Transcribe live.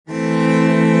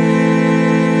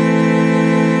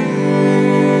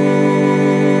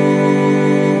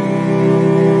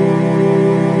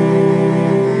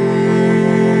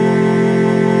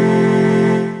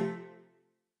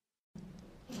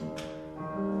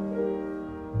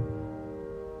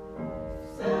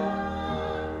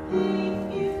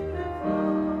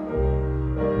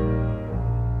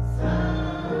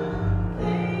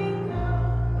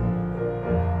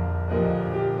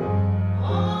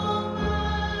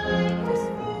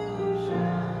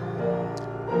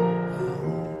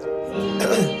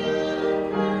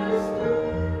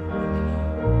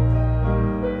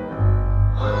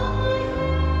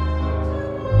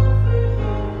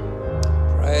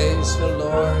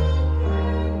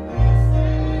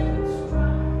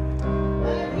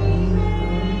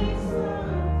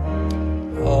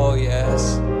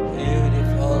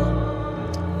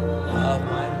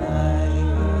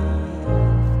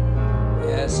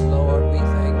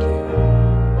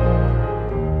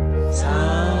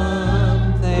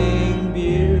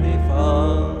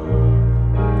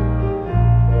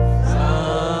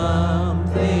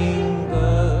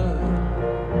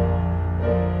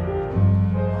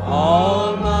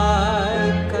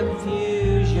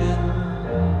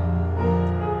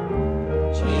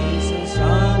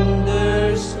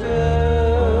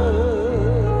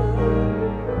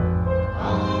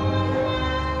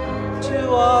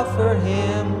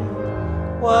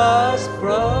was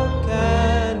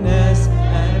brokenness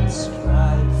and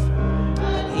strife,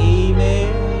 and He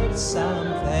made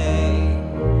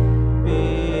something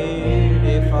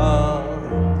beautiful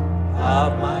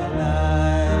of my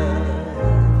life.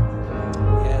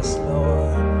 Yes,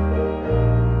 Lord.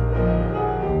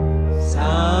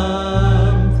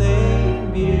 Something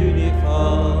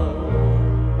beautiful,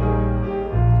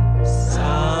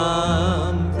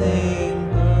 something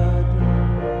good.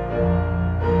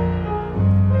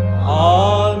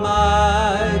 All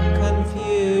my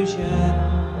confusion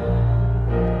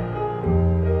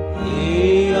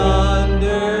He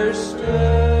understood.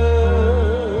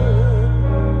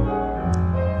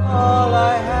 All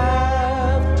I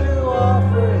have to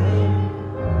offer Him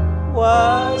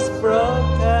was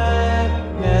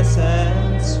brokenness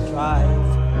and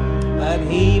strife, but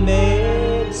He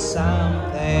made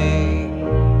something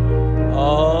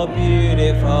oh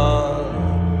beautiful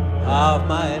of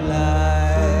my life.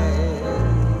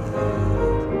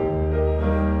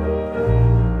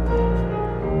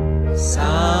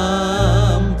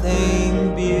 Something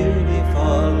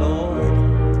beautiful, Lord,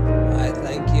 I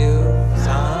thank you.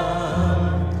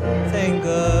 Something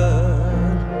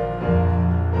good.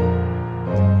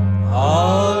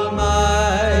 All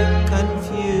my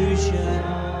confusion,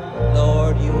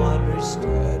 Lord, you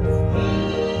understood.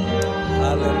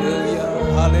 Hallelujah,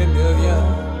 hallelujah.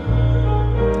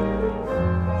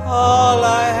 All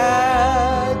I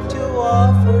had to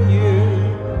offer you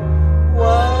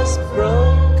was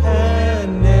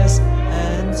brokenness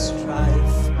and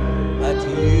strife, but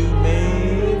you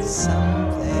made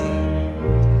something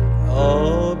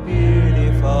oh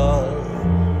beautiful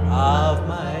of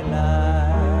my life.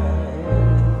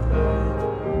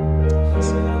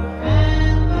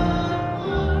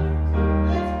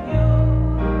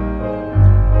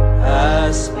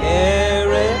 A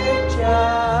spirit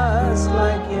just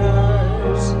like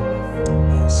yours,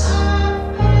 yes,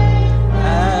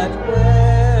 that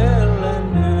will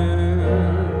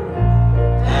endure.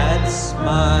 That's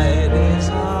my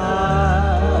desire.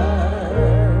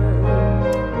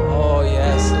 Oh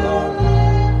yes, Lord.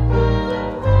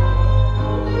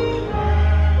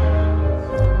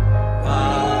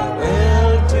 My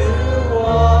will to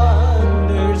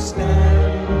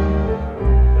understand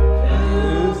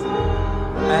truth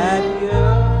at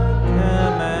your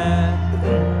command.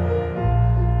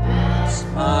 That's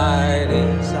my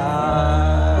desire.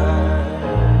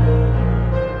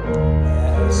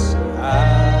 Yes,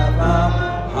 have a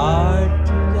heart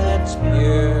that's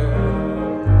pure,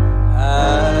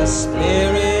 a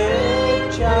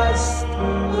spirit just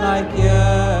like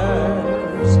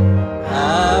yours, a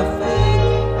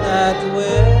faith that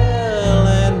will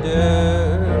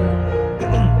endure.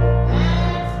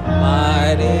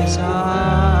 My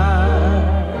desire.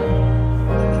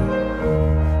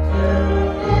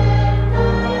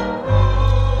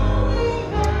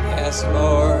 Yes,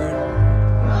 Lord,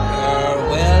 your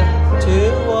will to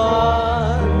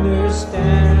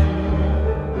understand,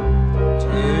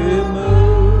 to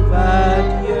move at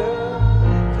your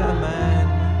command.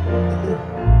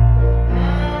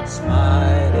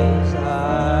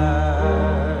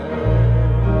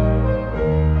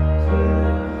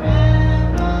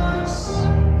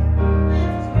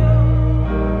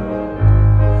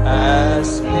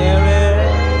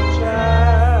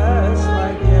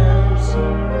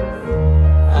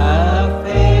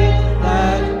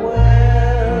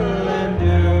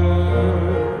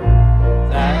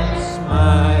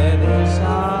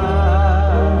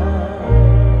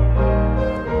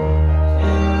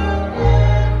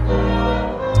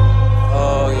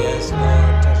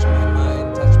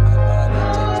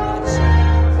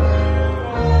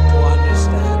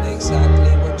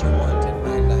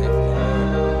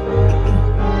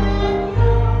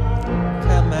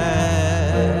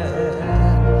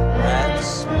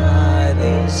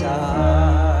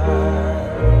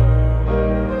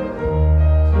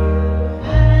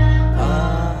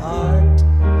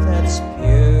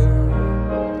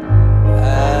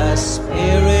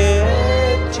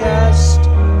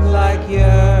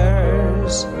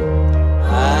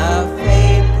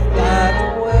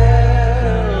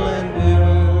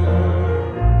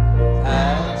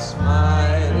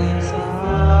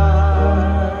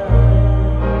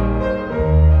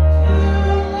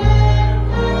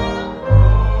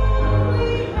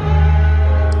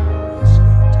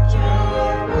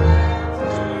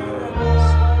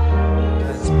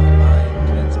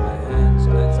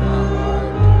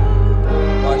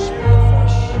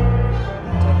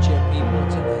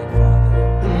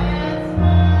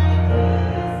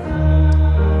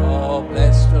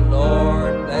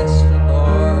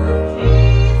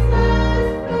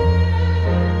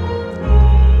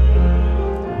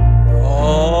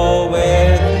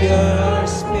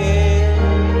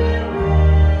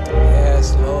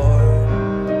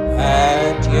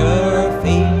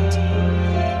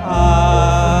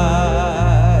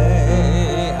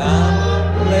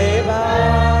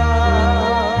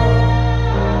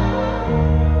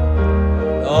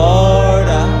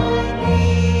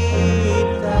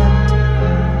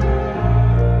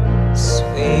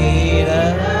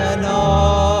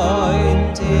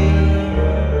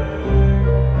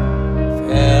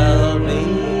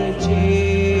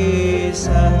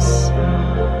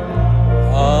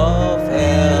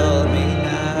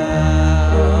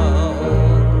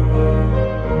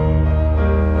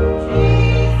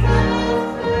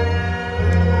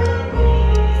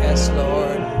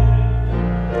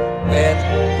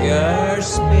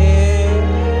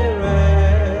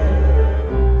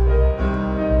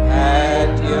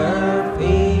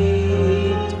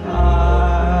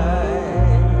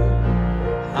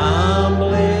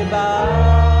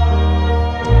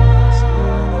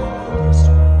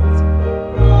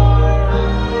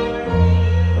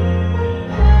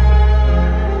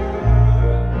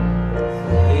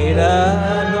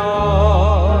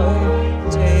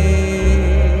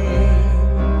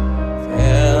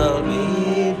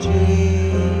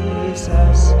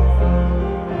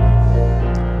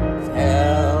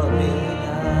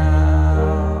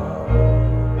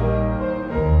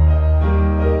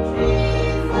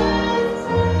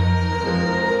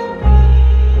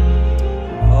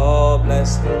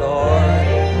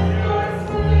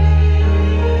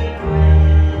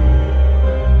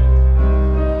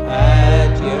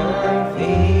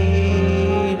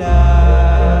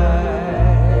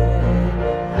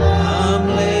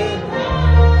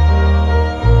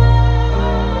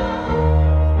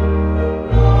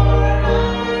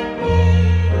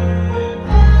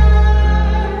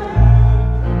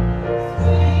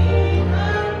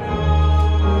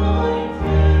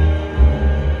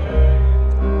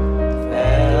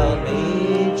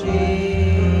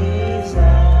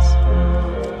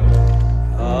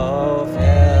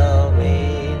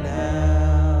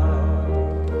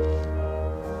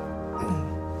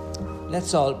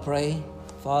 Let's all pray.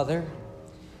 Father,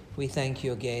 we thank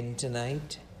you again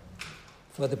tonight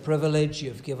for the privilege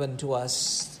you've given to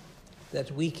us that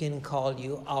we can call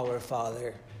you our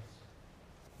Father.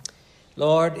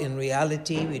 Lord, in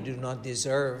reality, we do not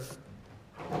deserve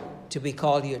to be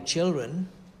called your children.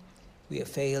 We have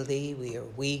failed thee, we are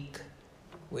weak,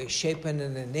 we're shapen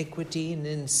in iniquity, and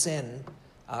in sin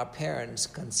our parents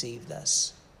conceived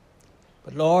us.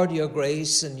 But Lord, your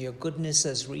grace and your goodness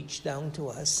has reached down to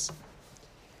us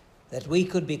that we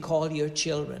could be called your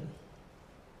children.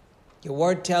 Your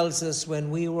word tells us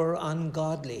when we were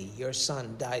ungodly, your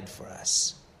Son died for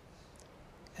us.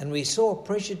 And we're so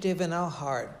appreciative in our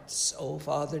hearts, oh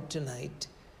Father, tonight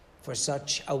for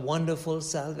such a wonderful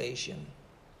salvation.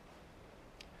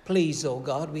 Please, oh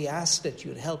God, we ask that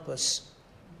you'd help us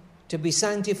to be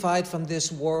sanctified from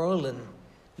this world, and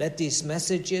let these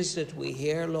messages that we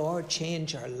hear, Lord,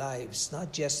 change our lives,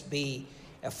 not just be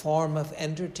a form of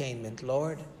entertainment,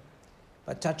 Lord,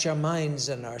 but touch our minds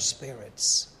and our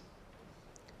spirits.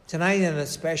 Tonight, in a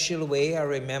special way, I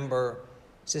remember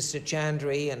Sister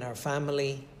Chandri and her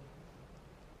family,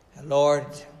 Lord,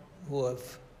 who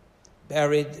have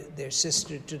buried their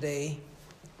sister today.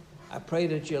 I pray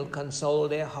that you'll console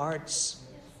their hearts,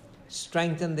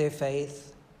 strengthen their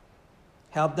faith,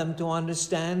 help them to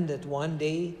understand that one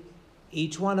day,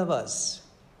 each one of us,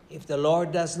 if the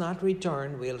Lord does not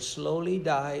return, will slowly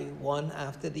die one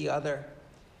after the other.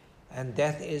 And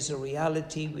death is a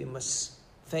reality we must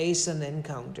face and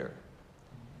encounter.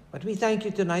 But we thank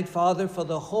you tonight, Father, for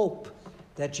the hope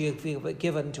that you've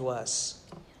given to us.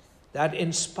 That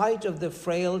in spite of the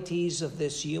frailties of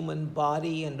this human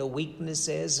body and the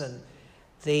weaknesses and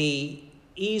the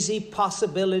easy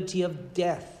possibility of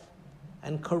death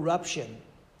and corruption,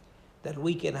 that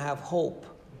we can have hope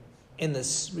in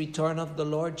the return of the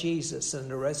Lord Jesus and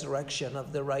the resurrection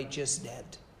of the righteous dead.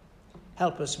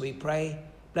 Help us, we pray.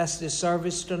 Bless this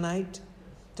service tonight.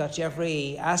 Touch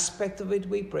every aspect of it,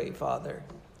 we pray, Father,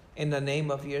 in the name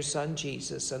of your Son,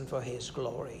 Jesus, and for his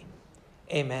glory.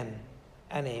 Amen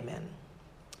and amen.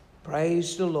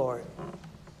 Praise the Lord.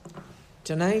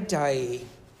 Tonight I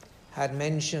had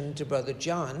mentioned to Brother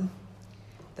John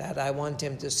that I want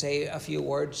him to say a few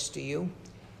words to you.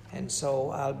 And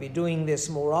so I'll be doing this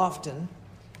more often.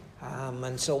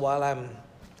 And so while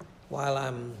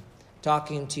I'm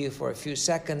talking to you for a few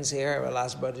seconds here, I'll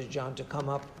ask Brother John to come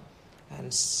up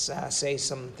and say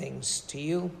some things to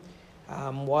you.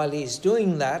 While he's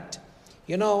doing that,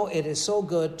 you know, it is so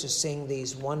good to sing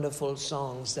these wonderful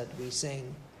songs that we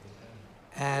sing.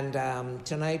 And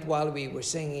tonight while we were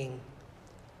singing,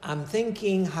 I'm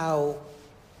thinking how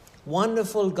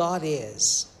wonderful God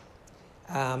is.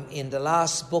 In the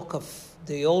last book of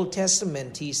the Old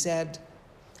Testament, he said,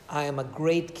 I am a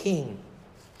great king.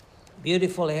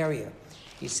 Beautiful area.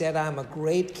 He said, I'm a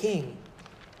great king.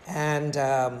 And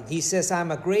he says,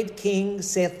 I'm a great king,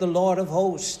 saith the Lord of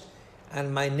hosts,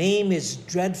 and my name is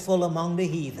dreadful among the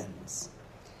heathens.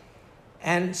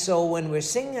 And so when we're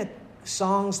singing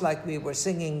songs like we were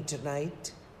singing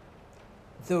tonight,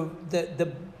 the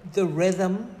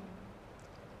rhythm,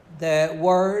 the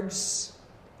words,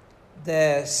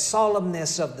 the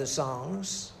solemnness of the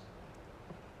songs,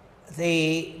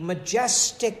 the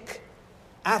majestic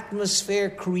atmosphere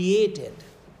created.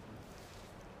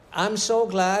 I'm so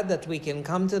glad that we can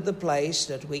come to the place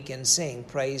that we can sing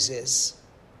praises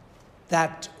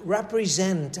that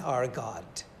represent our God,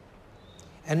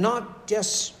 and not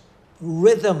just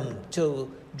rhythm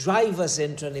to drive us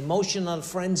into an emotional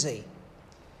frenzy,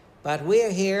 but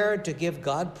we're here to give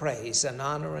God praise and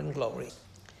honor and glory.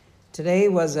 Today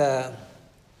was a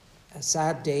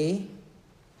sad day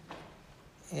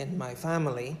in my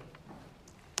family,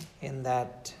 in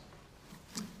that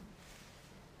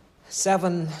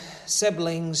 7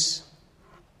 siblings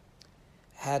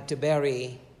had to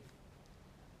bury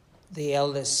the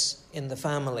eldest in the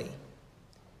family.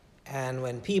 And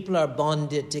when people are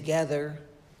bonded together,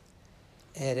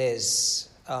 it is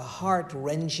a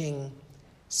heart-wrenching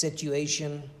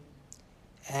situation.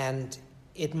 And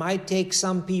it might take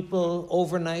some people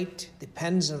overnight,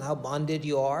 depends on how bonded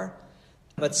you are.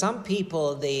 But some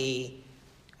people, the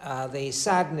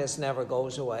sadness never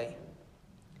goes away.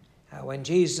 When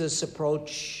Jesus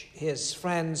approached his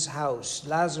friend's house,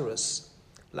 Lazarus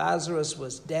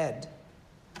was dead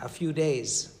a few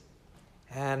days.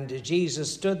 And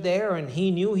Jesus stood there, and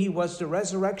he knew he was the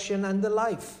resurrection and the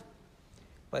life.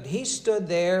 But he stood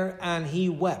there and he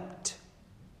wept.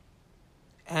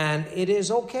 And it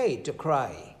is okay to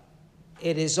cry.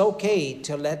 It is okay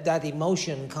to let that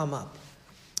emotion come up.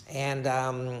 And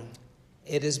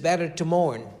it is better to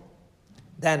mourn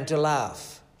than to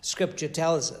laugh. Scripture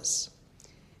tells us.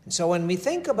 And so when we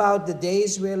think about the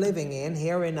days we're living in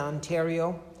here in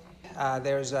Ontario,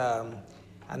 there's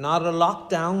another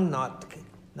lockdown,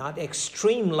 not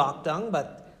extreme lockdown,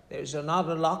 but there's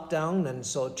another lockdown, and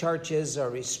so churches are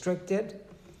restricted,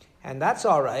 and that's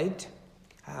all right.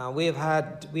 We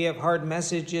have heard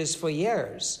messages for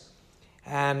years,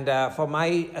 and for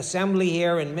my assembly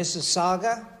here in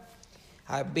Mississauga,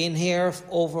 I've been here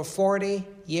over 40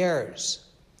 years.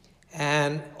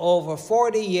 And over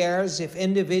 40 years, if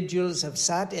individuals have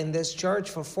sat in this church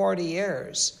for 40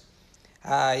 years,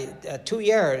 2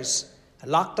 years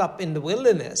locked up in the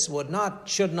wilderness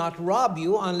should not rob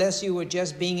you unless you were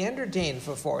just being entertained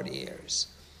for 40 years.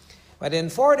 But in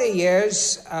 40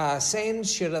 years, saints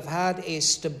should have had a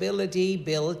stability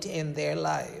built in their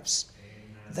lives.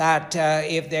 Amen. That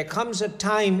if there comes a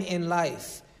time in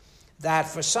life that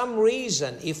for some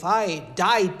reason, if I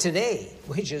died today,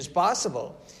 which is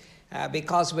possible,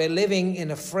 because we're living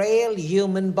in a frail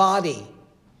human body,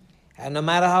 and no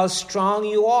matter how strong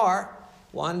you are,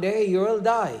 one day you'll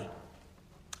die.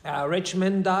 Rich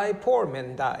men die, poor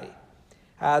men die.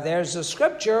 There's a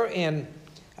scripture in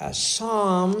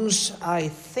Psalms, I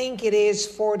think it is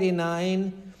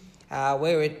 49,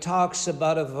 where it talks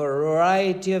about a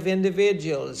variety of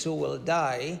individuals who will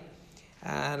die.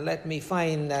 And let me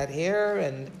find that here.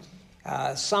 And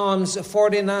Psalms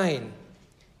 49,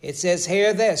 it says,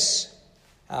 hear this.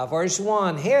 Verse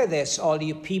 1, hear this, all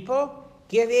you people,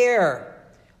 give ear,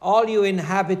 all you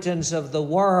inhabitants of the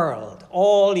world,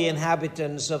 all the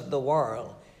inhabitants of the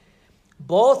world,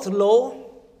 both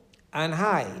low and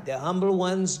high, the humble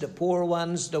ones, the poor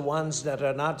ones, the ones that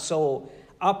are not so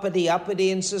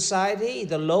uppity in society,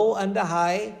 the low and the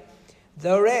high,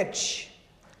 the rich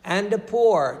and the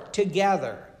poor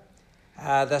together.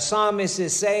 The psalmist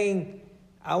is saying,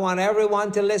 I want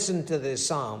everyone to listen to this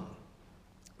psalm.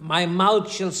 My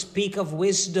mouth shall speak of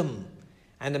wisdom,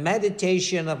 and the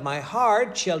meditation of my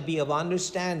heart shall be of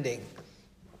understanding.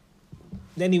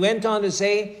 Then he went on to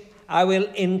say, I will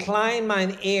incline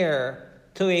mine ear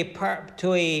to a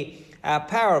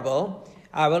parable.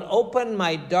 I will open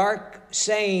my dark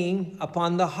saying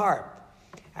upon the harp.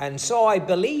 And so I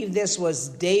believe this was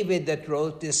David that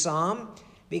wrote this psalm,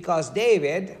 because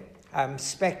David, I'm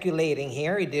speculating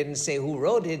here, he didn't say who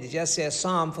wrote it, he just says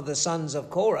psalm for the sons of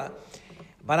Korah.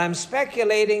 But I'm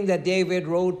speculating that David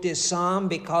wrote this psalm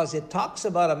because it talks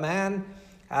about a man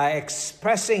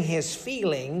expressing his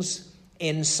feelings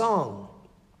in song.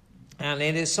 And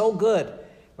it is so good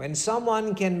when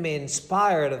someone can be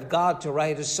inspired of God to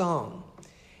write a song.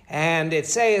 And it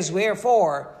says,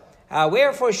 wherefore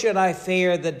should I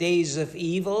fear the days of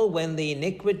evil, when the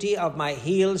iniquity of my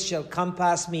heels shall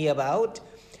compass me about?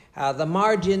 The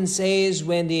margin says,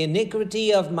 when the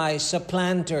iniquity of my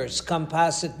supplanters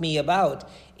compasseth me about,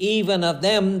 even of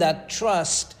them that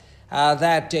trust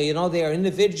that there are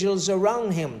individuals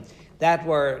around him that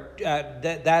were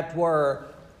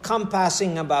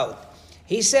compassing about.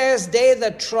 He says, they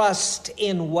that trust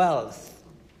in wealth.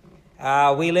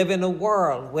 We live in a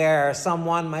world where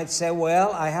someone might say,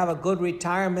 well, I have a good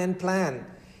retirement plan.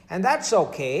 And that's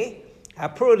okay. A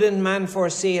prudent man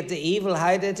foreseeth the evil,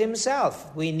 hideth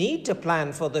himself. We need to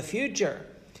plan for the future.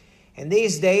 In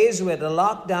these days with the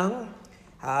lockdown,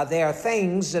 there are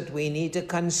things that we need to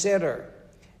consider.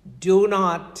 Do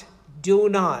not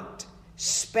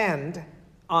spend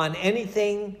on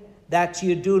anything that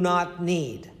you do not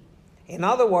need. In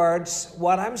other words,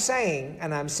 what I'm saying,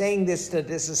 and I'm saying this to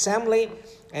this assembly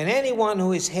and anyone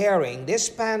who is hearing, this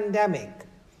pandemic,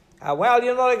 they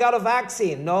got a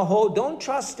vaccine. No, don't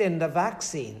trust in the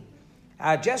vaccine.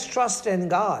 Just trust in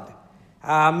God.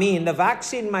 The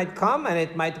vaccine might come and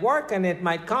it might work, and it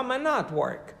might come and not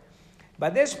work.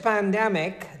 But this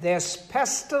pandemic, this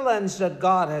pestilence that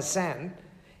God has sent,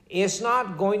 is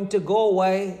not going to go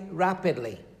away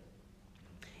rapidly.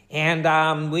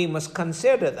 And we must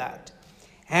consider that.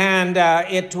 And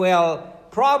it will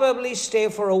probably stay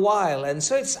for a while. And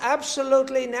so it's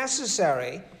absolutely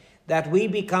necessary that we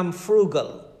become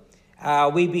frugal.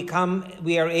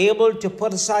 We are able to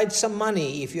put aside some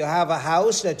money. If you have a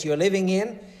house that you're living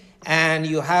in and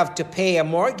you have to pay a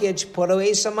mortgage, put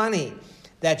away some money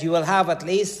that you will have at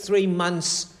least 3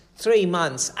 months,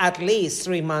 at least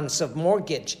 3 months of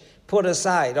mortgage put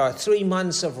aside, or 3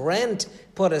 months of rent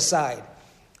put aside.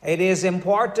 It is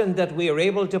important that we are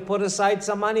able to put aside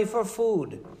some money for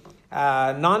food,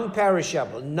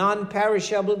 non-perishable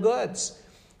goods.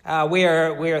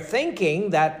 We're thinking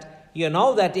that,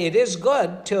 that it is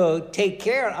good to take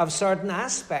care of certain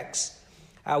aspects.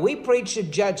 We preach a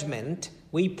judgment.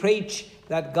 We preach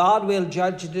that God will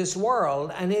judge this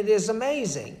world. And it is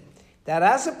amazing that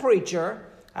as a preacher,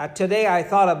 Today I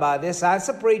thought about this. As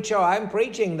a preacher, I'm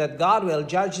preaching that God will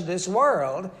judge this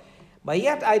world, but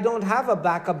yet I don't have a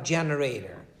backup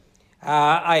generator.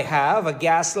 I have a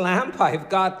gas lamp. I've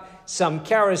got some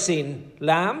kerosene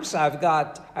lamps. I've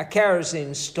got a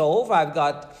kerosene stove. I've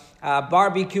got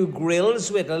barbecue grills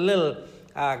with a little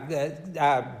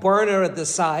burner at the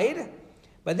side.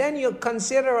 But then you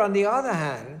consider, on the other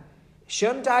hand,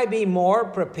 shouldn't I be more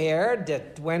prepared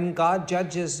that when God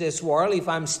judges this world, if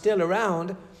I'm still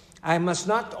around, I must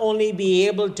not only be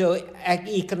able to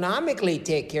economically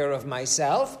take care of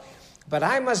myself, but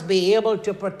I must be able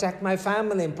to protect my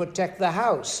family and protect the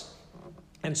house.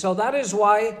 And so that is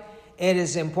why it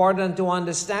is important to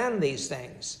understand these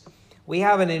things. We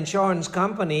have an insurance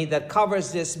company that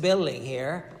covers this building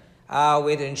here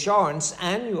with insurance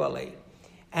annually.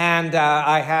 And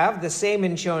I have the same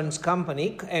insurance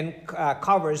company and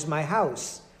covers my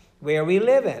house where we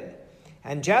live in.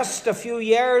 And just a few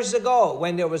years ago,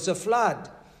 when there was a flood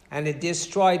and it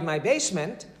destroyed my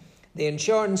basement, the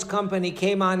insurance company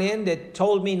came on in. They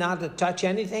told me not to touch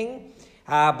anything,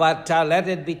 but let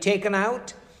it be taken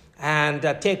out and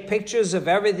take pictures of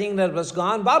everything that was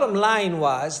gone. Bottom line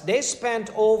was they spent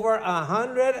over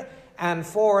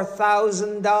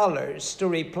 $104,000 to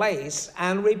replace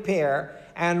and repair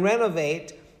and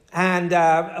renovate and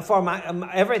for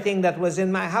everything that was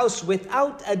in my house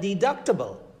without a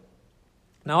deductible.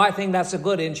 Now, I think that's a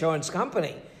good insurance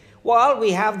company. Well,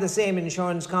 we have the same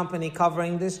insurance company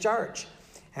covering this church.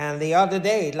 And the other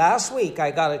day, last week,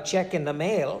 I got a check in the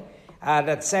mail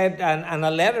that said, and a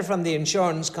letter from the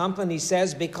insurance company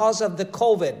says, because of the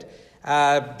COVID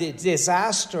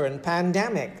disaster and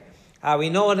pandemic,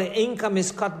 we know the income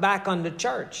is cut back on the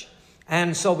church.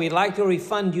 And so we'd like to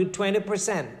refund you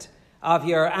 20% of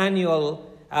your annual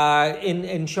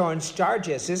insurance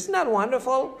charges. Isn't that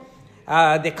wonderful?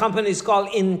 The company is called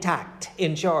Intact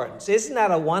Insurance. Isn't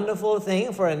that a wonderful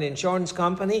thing for an insurance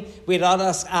company? Without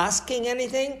us asking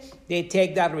anything, they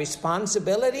take that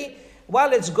responsibility.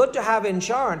 Well, it's good to have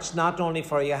insurance, not only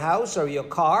for your house or your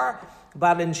car,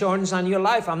 but insurance on your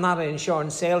life. I'm not an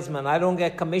insurance salesman. I don't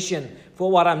get commission for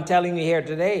what I'm telling you here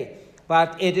today.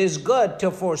 But it is good to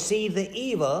foresee the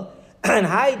evil and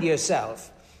hide yourself.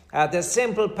 The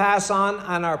simple pass on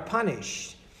and are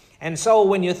punished. And so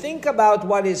when you think about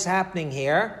what is happening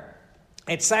here,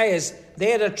 it says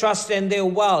they that trust in their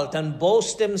wealth and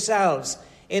boast themselves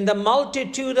in the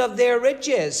multitude of their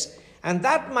riches. And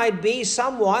that might be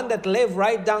someone that live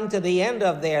right down to the end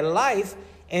of their life,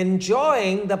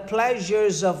 enjoying the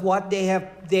pleasures of what they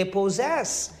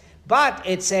possess. But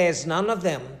it says none of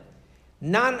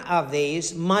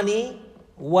these, money,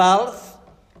 wealth,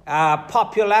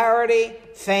 popularity,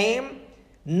 fame,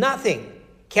 nothing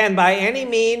can by any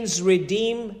means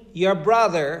redeem your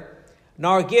brother,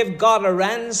 nor give God a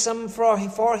ransom for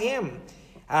him.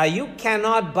 You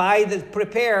cannot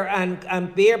prepare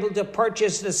and be able to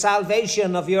purchase the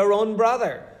salvation of your own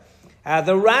brother.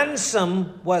 The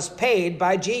ransom was paid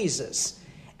by Jesus,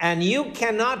 and you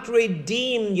cannot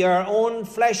redeem your own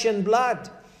flesh and blood.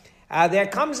 There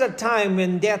comes a time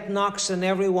when death knocks on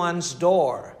everyone's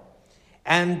door.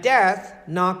 And death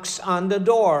knocks on the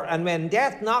door. And when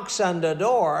death knocks on the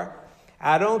door,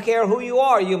 I don't care who you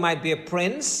are. You might be a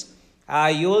prince,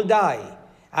 you'll die.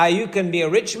 You can be a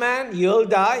rich man, you'll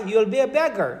die. You'll be a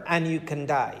beggar, and you can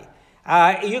die.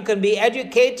 You can be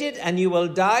educated, and you will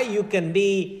die. You can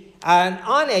be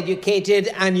uneducated,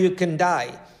 and you can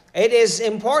die. It is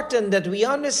important that we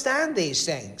understand these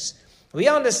things. We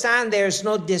understand there's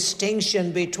no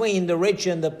distinction between the rich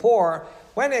and the poor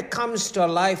when it comes to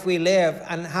life we live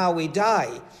and how we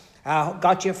die.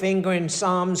 Got your finger in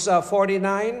Psalms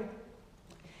 49?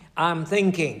 I'm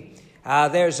thinking.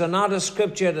 There's another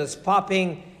scripture that's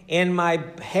popping in my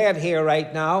head here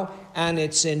right now, and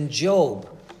it's in Job.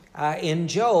 In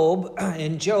Job,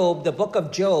 the book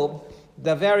of Job,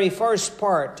 the very first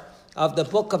part of the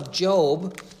book of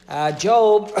Job,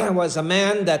 Job was a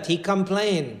man that he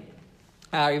complained.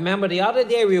 Remember the other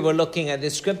day we were looking at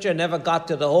this scripture, never got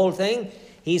to the whole thing.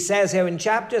 He says here in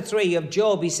chapter 3 of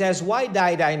Job, he says, why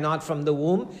died I not from the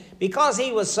womb? Because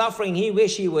he was suffering, he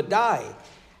wished he would die.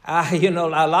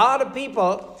 A lot of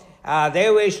people,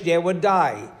 they wish they would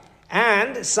die.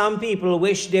 And some people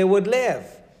wish they would live.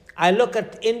 I look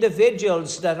at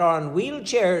individuals that are on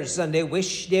wheelchairs and they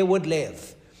wish they would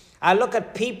live. I look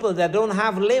at people that don't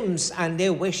have limbs and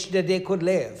they wish that they could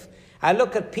live. I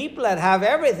look at people that have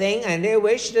everything and they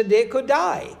wish that they could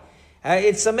die.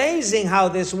 It's amazing how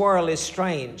this world is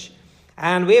strange.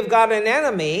 And we've got an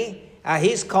enemy.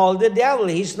 He's called the devil.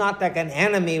 He's not like an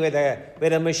enemy with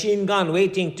a machine gun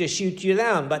waiting to shoot you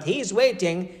down. But he's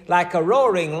waiting like a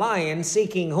roaring lion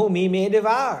seeking whom he may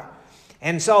devour.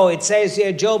 And so it says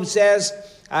here, Job says,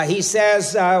 verse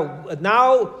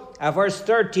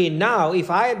 13, now if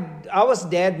I was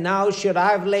dead, now should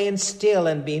I have lain still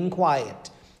and been quiet.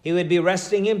 He would be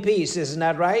resting in peace, isn't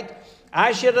that right?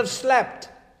 I should have slept.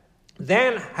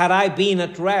 Then had I been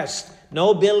at rest.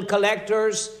 No bill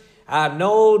collectors,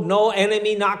 no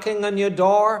enemy knocking on your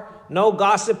door, no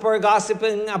gossiper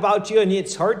gossiping about you and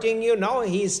it's hurting you. No,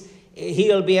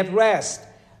 he'll be at rest.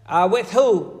 With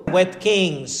who? With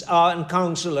kings and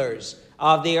counselors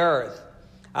of the earth.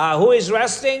 Who is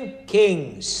resting?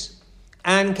 Kings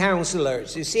and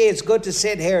counselors. You see, it's good to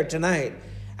sit here tonight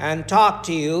and talk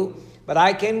to you, but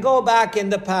I can go back in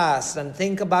the past and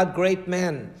think about great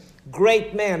men,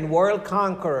 world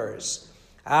conquerors.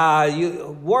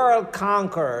 World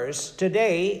conquerors,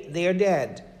 today, they're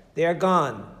dead. They're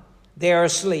gone. They're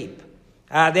asleep.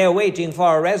 They're waiting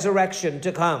for a resurrection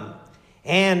to come.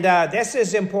 And this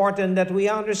is important that we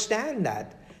understand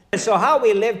that. And so how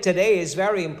we live today is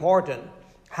very important.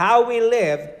 How we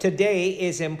live today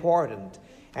is important.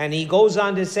 And he goes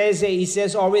on to say,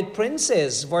 or with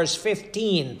princes, verse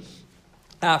 15,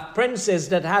 princes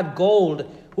that had gold,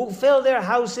 who filled their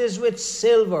houses with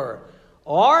silver.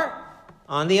 Or,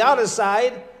 on the other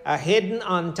side, a hidden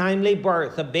untimely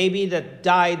birth, a baby that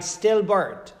died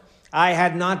stillbirth. I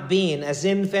had not been, as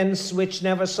infants which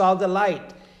never saw the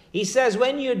light. He says,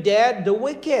 when you're dead, the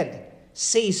wicked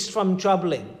cease from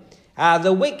troubling.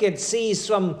 The wicked cease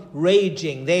from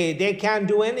raging. They can't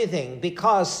do anything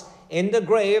because in the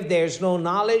grave there's no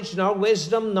knowledge, nor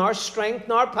wisdom, nor strength,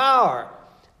 nor power.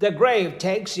 The grave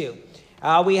takes you.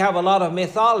 We have a lot of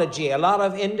mythology, a lot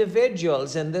of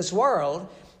individuals in this world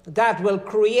that will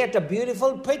create a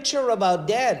beautiful picture about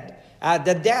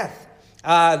the death.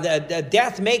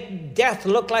 Make death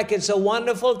look like it's a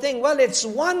wonderful thing. Well, it's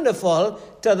wonderful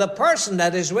to the person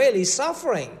that is really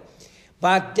suffering.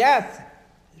 But death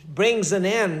brings an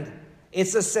end.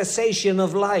 It's a cessation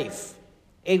of life.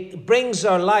 It brings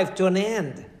our life to an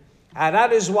end. And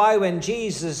that is why when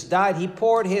Jesus died, he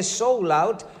poured his soul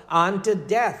out onto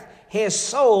death. His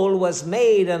soul was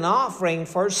made an offering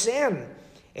for sin.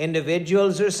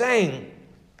 Individuals are saying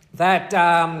that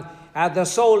the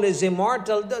soul is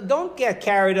immortal. Don't get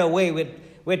carried away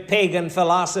with pagan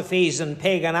philosophies and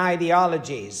pagan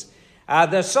ideologies.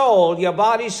 The soul, your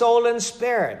body, soul, and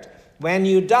spirit, when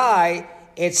you die,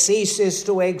 it ceases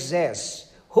to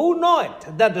exist. Who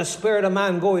knoweth that the spirit of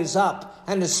man goes up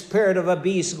and the spirit of a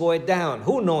beast goeth down?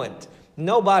 Who knoweth?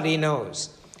 Nobody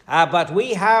knows. But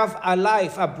we have a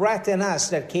life, a breath in us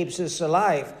that keeps us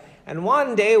alive. And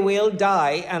one day we'll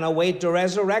die and await the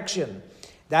resurrection.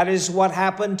 That is what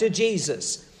happened to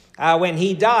Jesus. When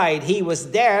he died, he was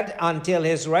dead until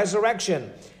his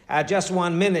resurrection. Just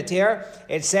 1 minute here.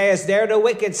 It says, there the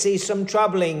wicked cease from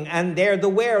troubling, and there the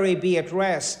weary be at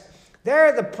rest.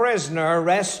 There the prisoner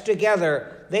rests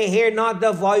together. They hear not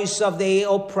the voice of the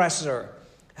oppressor.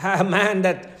 A man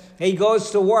that he goes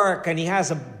to work and he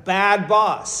has a bad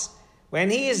boss.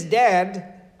 When he is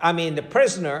dead, the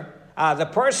prisoner, the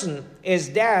person is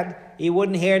dead, he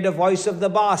wouldn't hear the voice of the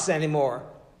boss anymore.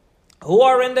 Who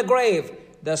are in the grave?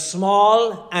 The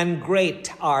small and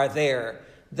great are there.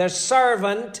 The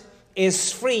servant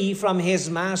is free from his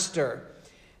master.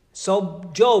 So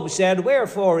Job said,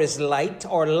 wherefore is light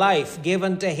or life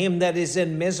given to him that is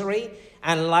in misery,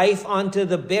 and life unto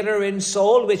the bitter in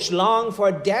soul, which long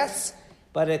for death,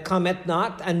 but it cometh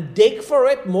not, and dig for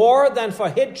it more than for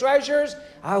hid treasures?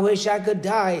 I wish I could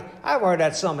die. I've heard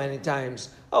that so many times.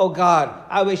 Oh God,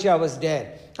 I wish I was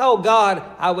dead. Oh God,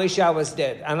 I wish I was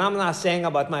dead. And I'm not saying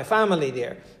about my family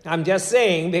there. I'm just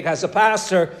saying because a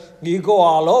pastor, you go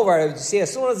all over. You see,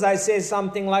 as soon as I say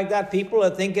something like that, people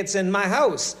will think it's in my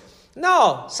house.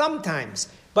 No, sometimes,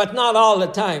 but not all the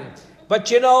time.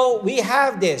 But we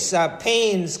have this.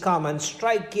 Pains come and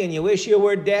strike you and you wish you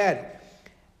were dead.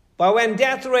 But when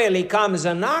death really comes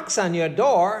and knocks on your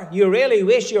door, you really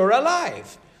wish you're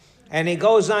alive. And he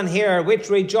goes on here, which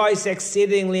rejoice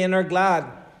exceedingly and are glad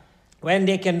when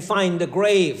they can find the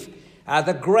grave.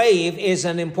 The grave is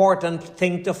an important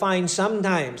thing to find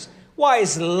sometimes. Why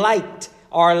is light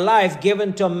or life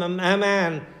given to a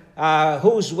man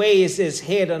whose ways is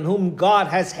hid and whom God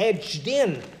has hedged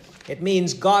in? It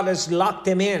means God has locked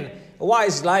him in. Why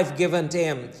is life given to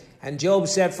him? And Job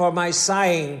said, for my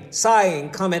sighing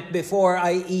cometh before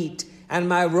I eat, and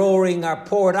my roaring are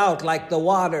poured out like the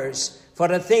waters. For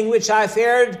the thing which I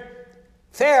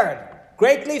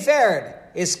greatly feared,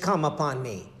 is come upon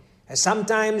me. And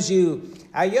sometimes you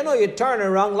turn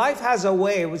around. Life has a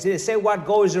way. They say what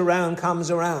goes around comes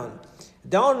around.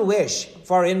 Don't wish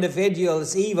for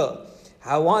individuals evil.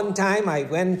 One time I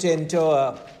went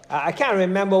into I can't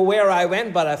remember where I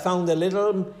went, but I found a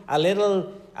little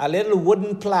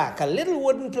wooden plaque. A little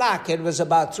wooden plaque. It was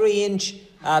about 3-inch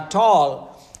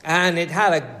tall, and it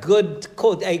had a good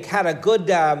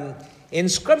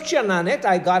inscription on it.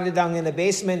 I got it down in the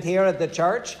basement here at the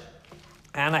church,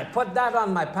 and I put that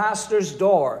on my pastor's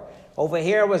door. Over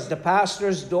here was the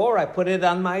pastor's door. I put it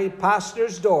on my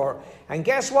pastor's door. And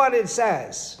guess what it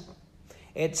says?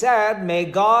 It said, "May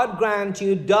God grant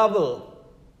you double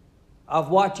of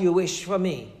what you wish for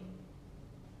me."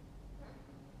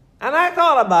 And I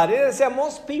thought about it. I said,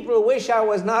 most people wish I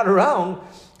was not around.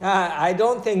 I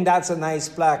don't think that's a nice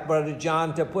plaque, Brother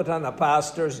John, to put on a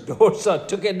pastor's door, so I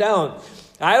took it down.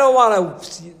 I don't want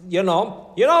to, you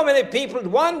know how many people,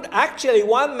 one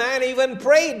man even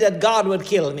prayed that God would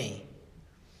kill me.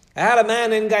 I had a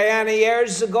man in Guyana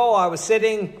years ago. I was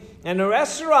sitting in a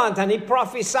restaurant, and he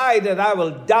prophesied that I will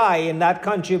die in that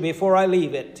country before I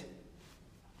leave it.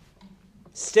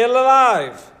 Still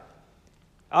alive.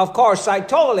 Of course, I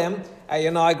told him,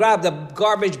 I grabbed a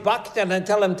garbage bucket and I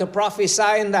tell him to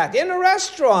prophesy in that. In a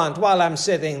restaurant while I'm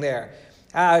sitting there.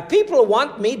 People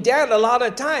want me dead a lot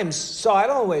of times, so I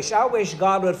don't wish. I wish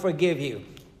God would forgive you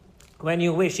when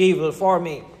you wish evil for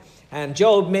me. And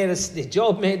Job made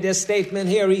this statement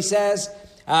here. He says,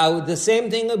 the same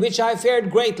thing which I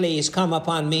feared greatly is come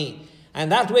upon me,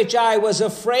 and that which I was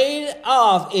afraid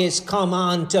of is come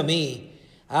unto me.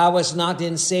 I was not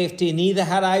in safety, neither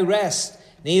had I rest.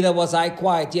 Neither was I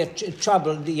quiet, yet it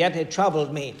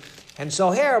troubled me. And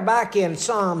so here back in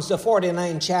Psalms, the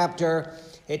 49th chapter,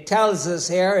 it tells us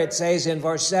here, it says in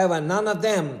verse 7, none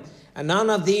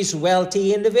of these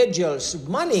wealthy individuals,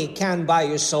 money can buy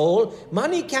your soul,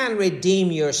 money can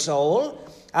redeem your soul.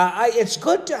 It's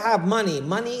good to have money.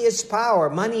 Money is power.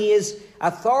 Money is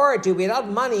authority.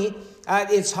 Without money,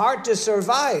 it's hard to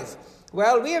survive.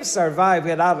 Well, we have survived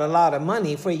without a lot of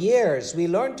money for years. We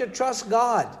learned to trust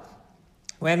God.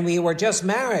 When we were just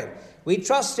married, we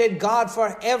trusted God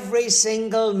for every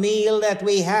single meal that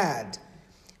we had.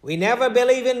 We never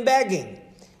believe in begging.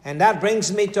 And that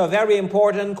brings me to a very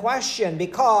important question,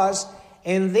 because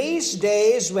in these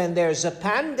days when there's a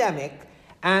pandemic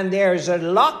and there's a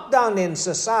lockdown in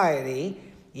society,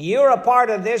 you're a part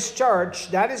of this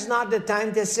church, that is not the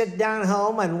time to sit down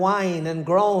home and whine and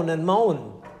groan and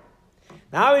moan.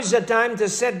 Now is the time to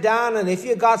sit down, and if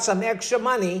you got some extra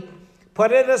money,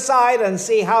 put it aside and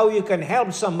see how you can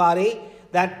help somebody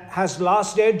that has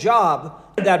lost their job,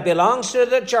 that belongs to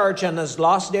the church and has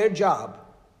lost their job.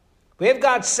 We've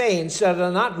got saints that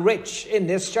are not rich in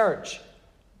this church.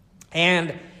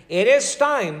 And it is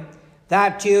time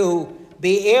that you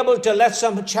be able to let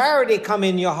some charity come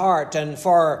in your heart. And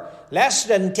for less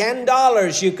than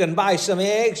 $10, you can buy some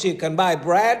eggs, you can buy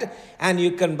bread, and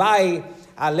you can buy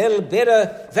a little bit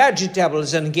of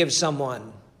vegetables and give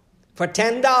someone. For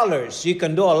 $10, you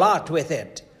can do a lot with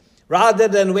it. Rather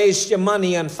than waste your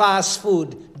money on fast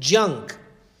food junk,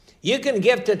 you can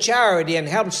give to charity and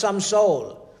help some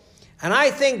soul. And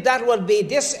I think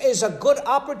this is a good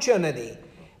opportunity.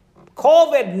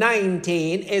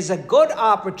 COVID-19 is a good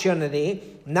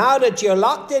opportunity, now that you're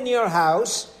locked in your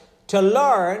house, to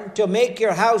learn to make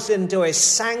your house into a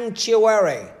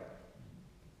sanctuary.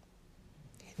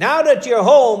 Now that you're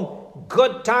home,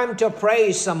 good time to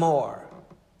pray some more.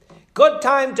 Good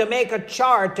time to make a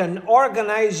chart and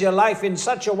organize your life in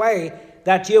such a way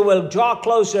that you will draw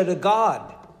closer to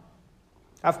God.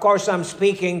 Of course, I'm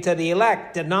speaking to the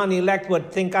elect. The non-elect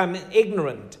would think I'm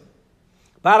ignorant.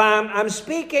 But I'm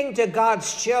speaking to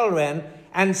God's children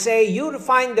and say you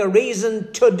find a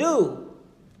reason to do,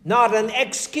 not an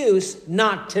excuse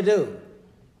not to do.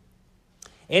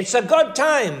 It's a good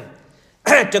time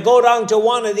to go down to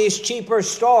one of these cheaper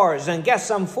stores and get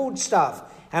some food stuff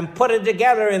and put it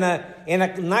together in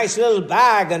a nice little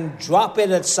bag and drop it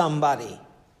at somebody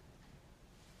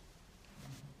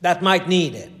that might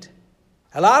need it.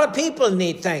 A lot of people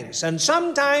need things, and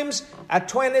sometimes at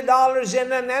 $20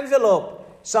 in an envelope,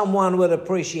 someone would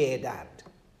appreciate that.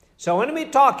 So when we're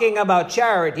talking about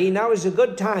charity, now is a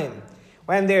good time.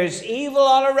 When there's evil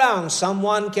all around,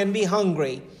 someone can be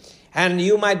hungry, and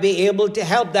you might be able to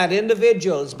help that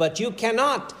individuals, but you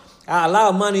cannot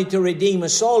allow money to redeem a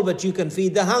soul, but you can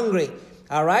feed the hungry.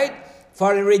 All right?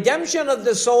 For the redemption of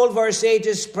the soul, verse 8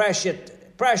 is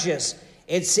precious.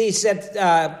 It ceaseth,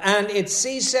 and it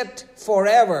ceaseth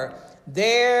forever.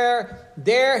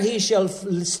 There he shall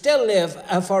still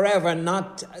live forever,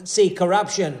 not see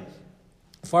corruption.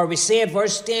 For we see it,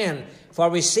 verse 10, for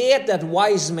we see it that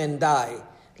wise men die.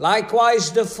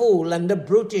 Likewise the fool and the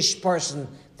brutish person,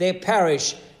 they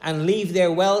perish and leave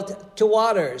their wealth to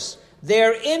others.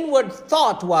 Their inward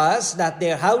thought was that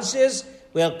their houses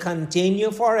will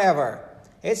continue forever.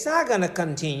 It's not going to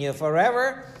continue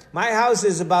forever. My house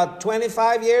is about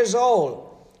 25 years old.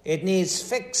 It needs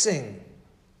fixing.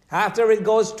 After it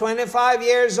goes 25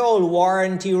 years old,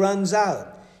 warranty runs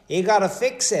out. You got to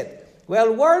fix it.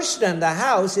 Well, worse than the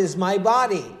house is my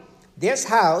body. This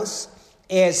house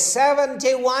is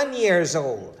 71 years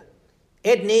old.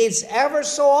 It needs ever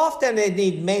so often, it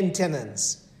needs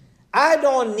maintenance. I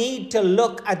don't need to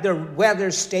look at the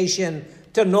weather station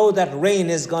to know that rain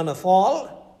is going to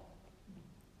fall.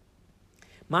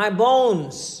 My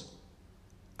bones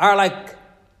are like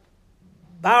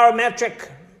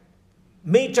barometric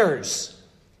meters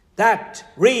that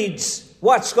reads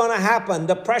what's going to happen,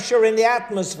 the pressure in the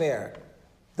atmosphere.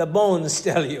 The bones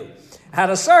tell you. At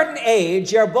a certain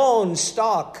age, your bones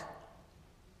talk.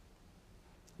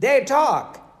 They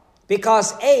talk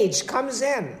because age comes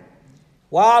in.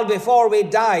 While before we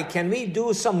die, can we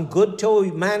do some good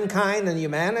to mankind and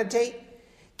humanity?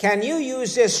 Can you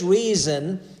use this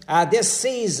reason, this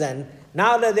season,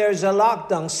 now that there's a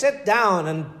lockdown, sit down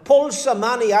and pull some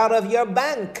money out of your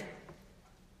bank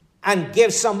and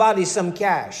give somebody some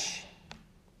cash?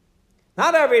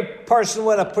 Not every person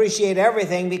will appreciate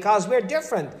everything because we're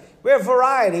different. We're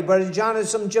variety. Brother John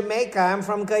is from Jamaica. I'm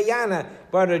from Guyana.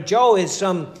 Brother Joe is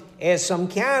from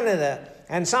Canada.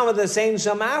 And some of the saints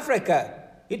from Africa.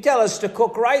 You tell us to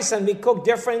cook rice and we cook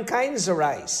different kinds of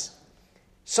rice.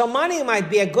 So money might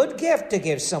be a good gift to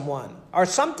give someone. Or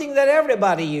something that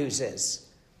everybody uses.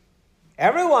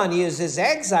 Everyone uses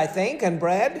eggs, I think, and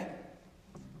bread.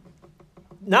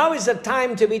 Now is the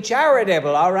time to be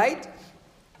charitable, all right?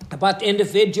 But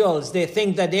individuals, they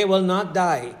think that they will not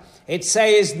die. It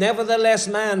says, nevertheless,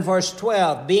 man, verse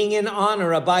 12, being in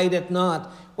honor abideth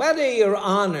not, whether you're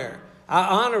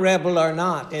honorable or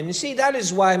not. And you see, that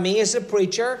is why me as a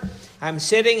preacher, I'm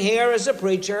sitting here as a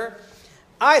preacher,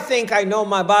 I think I know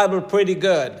my Bible pretty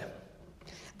good.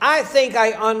 I think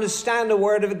I understand the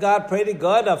Word of God pretty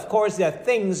good. Of course, there are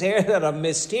things here that are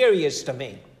mysterious to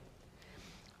me.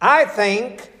 I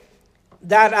think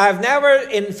that I've never,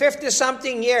 in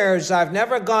 50-something years, I've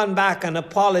never gone back and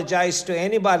apologized to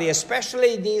anybody,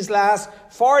 especially these last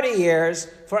 40 years,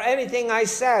 for anything I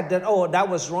said that, that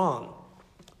was wrong.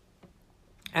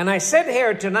 And I sit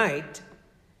here tonight,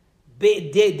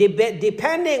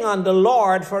 depending on the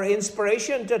Lord for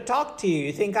inspiration to talk to you.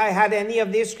 You think I had any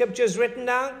of these scriptures written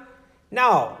down?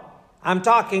 No. I'm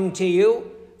talking to you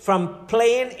from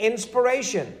plain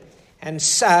inspiration. And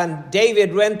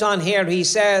David went on here, he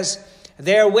says,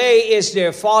 their way is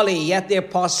their folly, yet their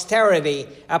posterity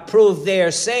approve their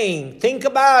saying. Think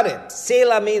about it.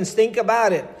 Selah means think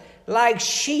about it. Like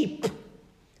sheep,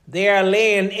 they are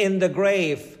laying in the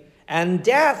grave, and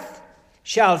death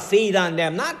shall feed on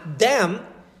them. Not them.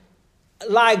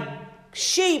 Like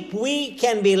sheep, we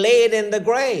can be laid in the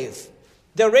grave.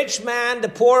 The rich man, the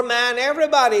poor man,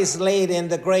 everybody's laid in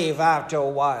the grave after a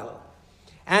while.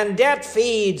 And death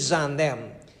feeds on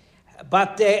them.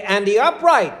 And the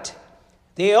upright,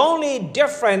 the only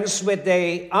difference with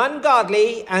the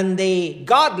ungodly and the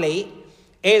godly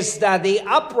is that the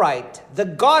upright, the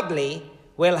godly,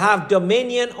 will have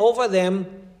dominion over them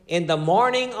in the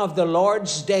morning of the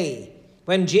Lord's day,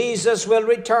 when Jesus will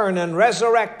return and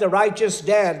resurrect the righteous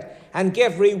dead and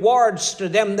give rewards to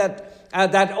them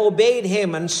that obeyed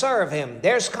him and serve him.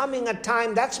 There's coming a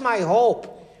time, that's my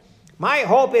hope. My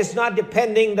hope is not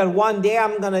depending that one day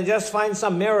I'm going to just find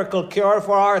some miracle cure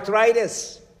for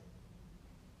arthritis.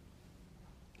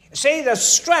 See, the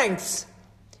strength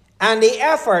and the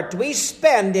effort we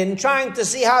spend in trying to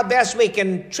see how best we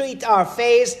can treat our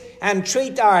face and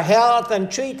treat our health and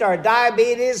treat our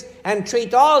diabetes and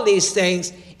treat all these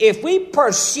things, if we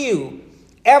pursue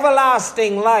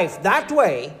everlasting life that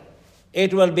way,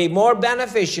 it will be more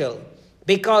beneficial,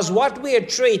 because what we are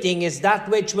treating is that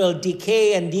which will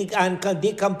decay and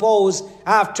decompose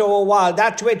after a while,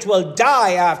 that which will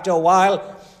die after a while.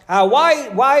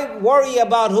 Why worry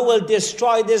about who will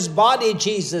destroy this body,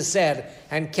 Jesus said,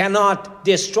 and cannot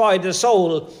destroy the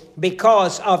soul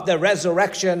because of the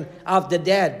resurrection of the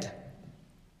dead?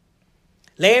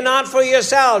 Lay not for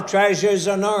yourself treasures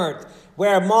on earth,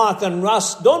 where moth and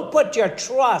rust. Don't put your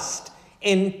trust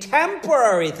in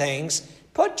temporary things.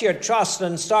 Put your trust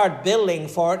and start building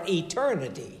for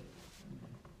eternity.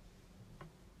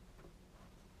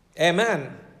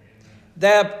 Amen.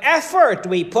 The effort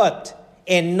we put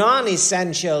in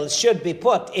non-essentials should be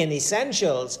put in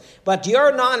essentials, but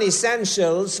your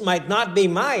non-essentials might not be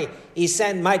might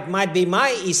be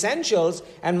my essentials,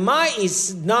 and my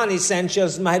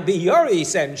non-essentials might be your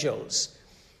essentials.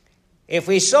 If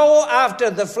we sow after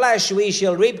the flesh, we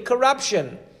shall reap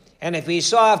corruption, and if we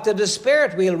sow after the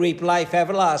Spirit, we'll reap life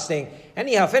everlasting.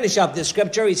 Anyhow, finish up the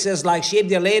scripture. He says, like sheep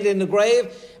they're laid in the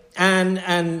grave, and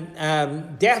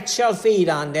death shall feed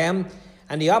on them,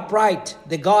 and the upright,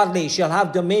 the godly, shall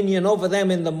have dominion over them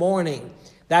in the morning.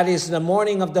 That is the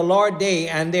morning of the Lord day,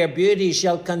 and their beauty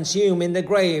shall consume in the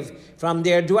grave from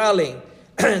their dwelling.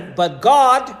 But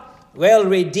God will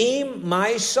redeem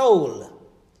my soul.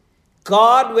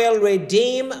 God will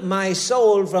redeem my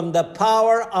soul from the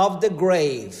power of the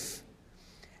grave.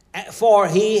 For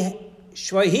he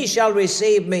shall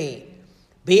receive me.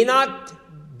 Be not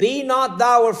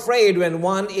thou afraid when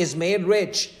one is made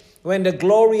rich, when the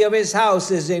glory of his house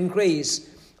is increased.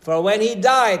 For when he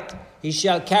dieth, he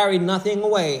shall carry nothing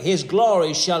away. His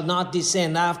glory shall not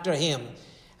descend after him.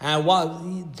 And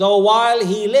though while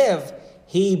he lived,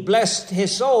 he blessed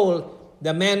his soul,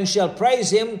 the men shall praise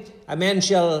him, and men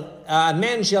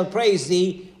shall praise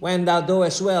thee when thou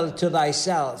doest well to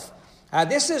thyself.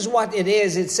 This is what it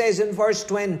is. It says in verse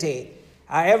 20.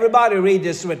 Everybody read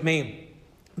this with me.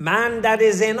 Man that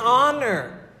is in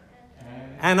honor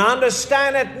and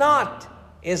understandeth not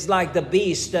is like the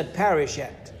beast that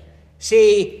perisheth.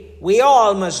 See, we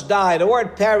all must die. The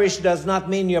word perish does not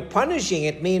mean you're punishing.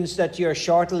 It means that you're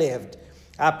short-lived.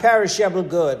 Perishable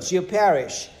goods, you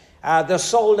perish. The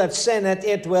soul that sinneth,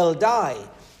 it will die.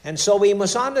 And so we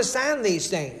must understand these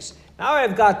things. Now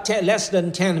I've got less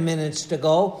than 10 minutes to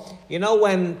go. You know,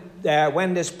 when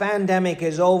this pandemic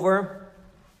is over,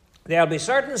 there'll be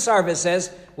certain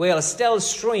services we'll still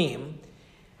stream,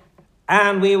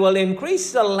 and we will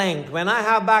increase the length. When I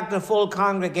have back the full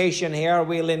congregation here,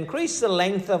 we'll increase the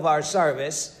length of our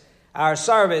services,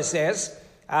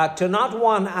 to not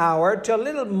 1 hour, to a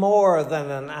little more than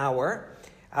an hour.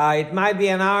 It might be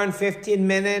an hour and 15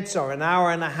 minutes or an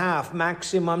hour and a half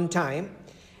maximum time.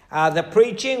 The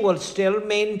preaching will still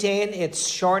maintain its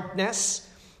shortness,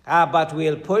 but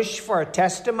we'll push for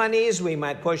testimonies. We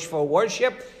might push for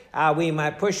worship. We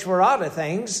might push for other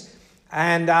things.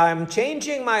 And I'm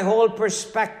changing my whole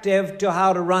perspective to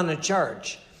how to run a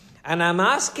church. And I'm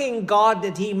asking God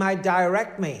that he might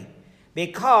direct me,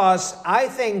 because I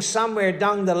think somewhere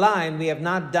down the line we have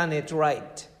not done it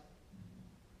right.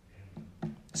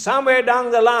 Somewhere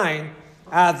down the line,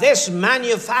 this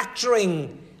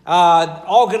manufacturing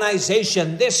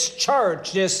organization, this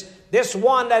church, this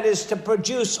one that is to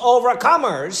produce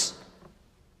overcomers,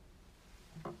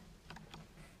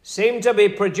 seem to be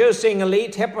producing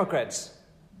elite hypocrites.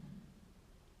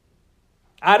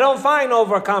 I don't find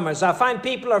overcomers. I find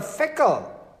people are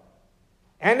fickle.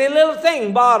 Any little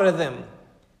thing bothers them.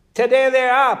 Today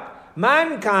they're up.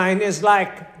 Mankind is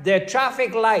like the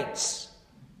traffic lights.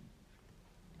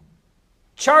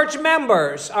 Church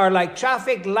members are like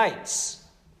traffic lights.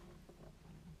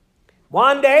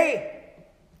 One day,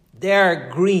 they're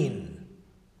green.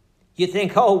 You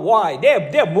think, oh, why?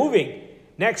 They're moving.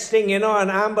 Next thing you know, an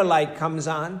amber light comes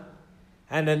on.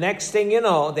 And the next thing you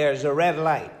know, there's a red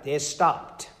light. They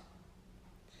stopped.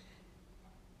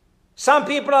 Some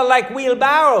people are like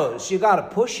wheelbarrows. You got to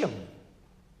push them.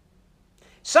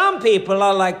 Some people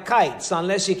are like kites.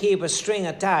 Unless you keep a string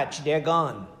attached, they're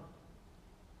gone.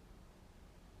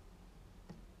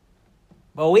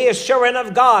 But we as children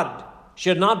of God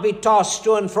should not be tossed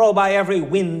to and fro by every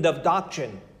wind of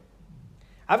doctrine.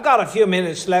 I've got a few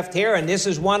minutes left here, and this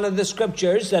is one of the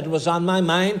scriptures that was on my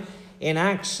mind in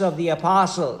Acts of the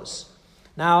Apostles.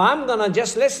 Now, I'm going to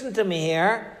just listen to me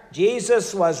here.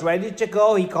 Jesus was ready to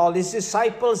go. He called his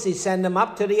disciples. He sent them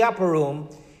up to the upper room,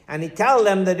 and he told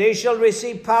them that they shall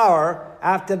receive power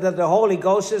after that the Holy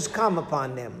Ghost has come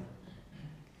upon them.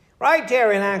 Right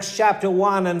here in Acts chapter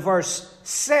 1 and verse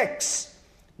 6,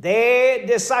 the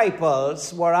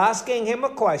disciples were asking him a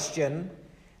question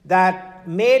that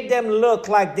made them look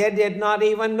like they did not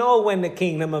even know when the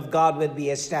kingdom of God would be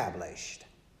established.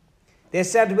 They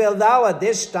said, "Wilt thou at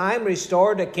this time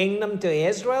restore the kingdom to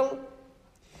Israel?"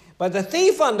 But the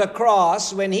thief on the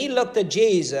cross, when he looked at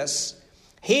Jesus,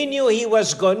 he knew he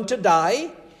was going to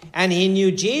die, and he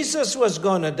knew Jesus was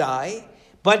going to die,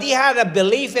 but he had a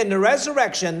belief in the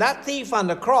resurrection. That thief on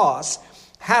the cross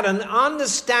had an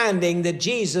understanding that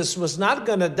Jesus was not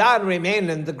going to die and remain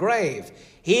in the grave.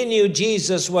 He knew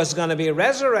Jesus was going to be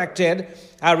resurrected,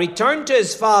 return to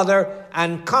his Father,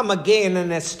 and come again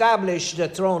and establish the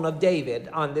throne of David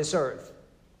on this earth.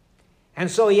 And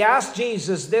so he asked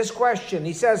Jesus this question.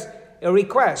 He says, a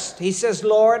request. He says,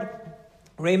 "Lord,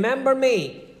 remember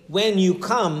me when you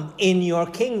come in your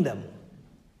kingdom."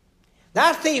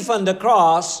 That thief on the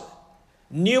cross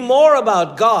knew more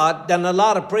about God than a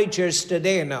lot of preachers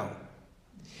today know.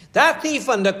 That thief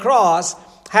on the cross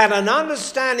had an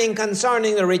understanding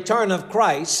concerning the return of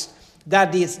Christ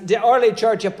that the early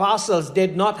church apostles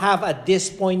did not have at this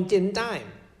point in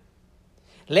time.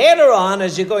 Later on,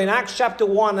 as you go in Acts chapter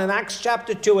 1 and Acts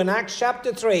chapter 2 and Acts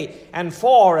chapter 3 and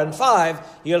 4 and 5,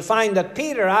 you'll find that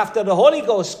Peter, after the Holy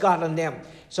Ghost got on them.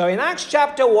 So in Acts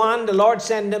chapter 1, the Lord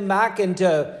sent them back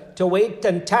to wait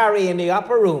and tarry in the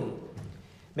upper room.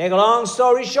 Make a long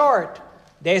story short,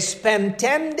 they spent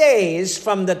 10 days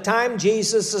from the time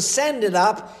Jesus ascended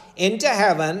up into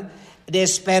heaven. They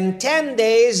spent 10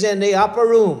 days in the upper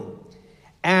room.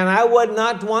 And I would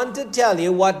not want to tell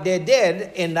you what they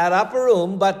did in that upper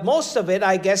room, but most of it,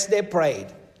 I guess they prayed.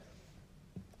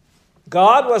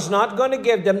 God was not going to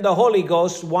give them the Holy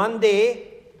Ghost one day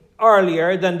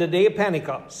earlier than the day of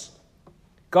Pentecost.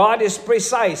 God is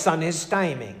precise on his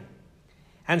timing.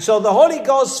 And so the Holy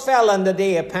Ghost fell on the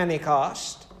day of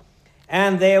Pentecost,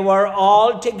 and they were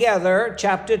all together,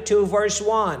 chapter 2, verse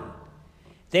 1.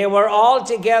 They were all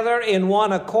together in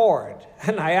one accord.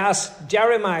 And I asked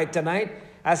Jeremiah tonight,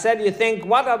 I said, you think,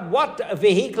 what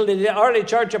vehicle did the early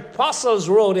church apostles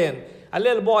rode in? A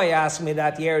little boy asked me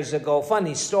that years ago.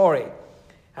 Funny story.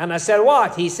 And I said,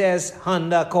 what? He says,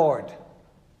 Honda Accord.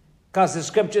 Because the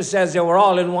scripture says they were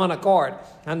all in one accord.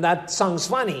 And that sounds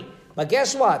funny. But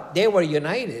guess what? They were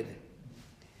united.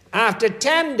 After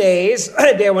 10 days,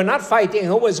 they were not fighting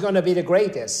who was going to be the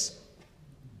greatest.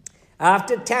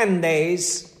 After 10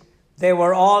 days, they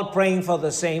were all praying for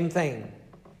the same thing.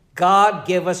 God,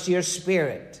 give us your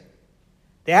Spirit.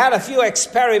 They had a few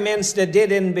experiments they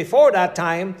did in before that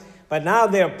time, but now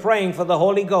they're praying for the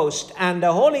Holy Ghost. And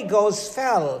the Holy Ghost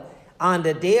fell on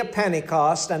the day of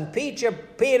Pentecost, and Peter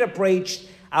preached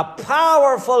a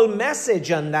powerful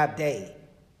message on that day.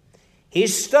 He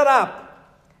stood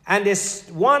up, and this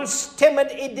once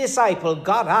timid disciple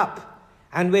got up,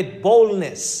 and with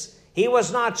boldness, he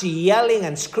was not yelling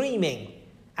and screaming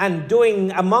and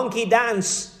doing a monkey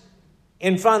dance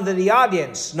in front of the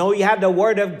audience. No, he had the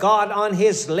word of God on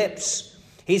his lips.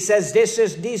 He says,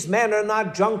 these men are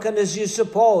not drunken as you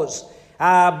suppose,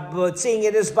 but seeing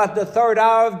it is but the third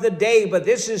hour of the day, but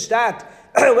this is that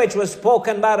which was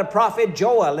spoken by the prophet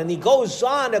Joel. And he goes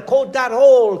on to quote that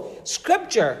whole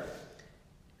scripture.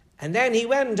 And then he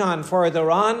went on further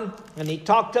on, and he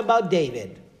talked about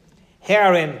David.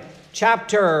 Here in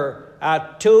chapter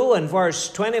 2 and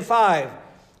verse 25,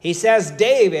 he says,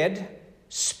 David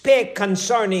spake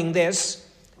concerning this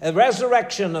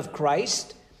resurrection of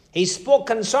Christ. He spoke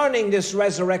concerning this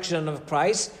resurrection of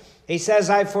Christ. He says,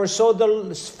 I foresaw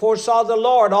the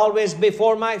Lord always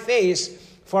before my face,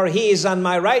 for he is on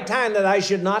my right hand that I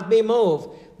should not be moved.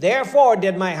 Therefore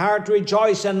did my heart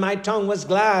rejoice and my tongue was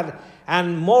glad,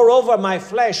 and moreover my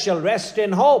flesh shall rest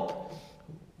in hope.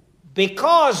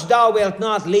 Because thou wilt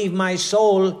not leave my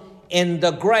soul in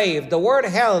the grave. The word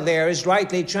hell there is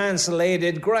rightly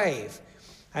translated grave.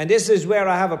 And this is where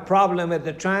I have a problem with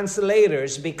the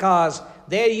translators, because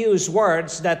they use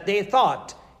words that they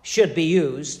thought should be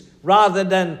used rather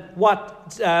than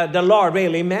what the Lord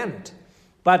really meant.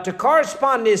 But to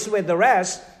correspond this with the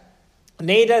rest,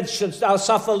 neither should thou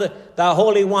suffer the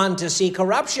Holy One to see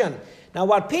corruption. Now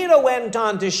what Peter went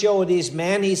on to show these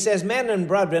men, he says, men and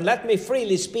brethren, let me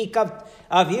freely speak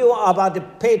of you about the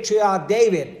patriarch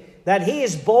David, that he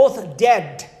is both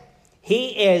dead. He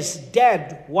is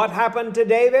dead. What happened to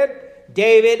David?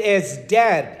 David is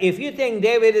dead. If you think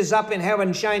David is up in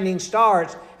heaven shining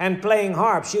stars and playing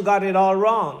harps, you got it all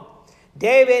wrong.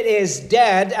 David is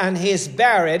dead and he's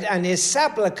buried, and his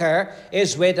sepulcher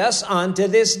is with us unto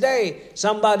this day.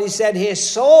 Somebody said his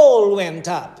soul went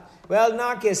up. Well,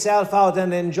 knock yourself out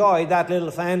and enjoy that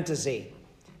little fantasy.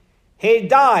 He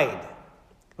died.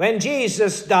 When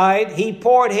Jesus died, he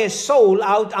poured his soul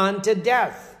out unto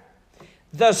death.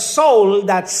 The soul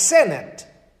that sinneth,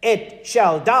 it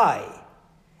shall die.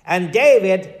 And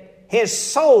David, his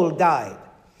soul died.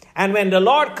 And when the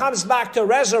Lord comes back to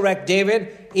resurrect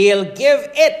David, he'll give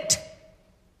it,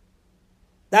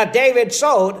 that David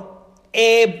sowed,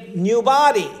 a new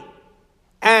body.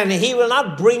 And he will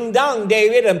not bring down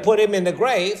David and put him in the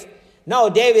grave. No,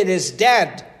 David is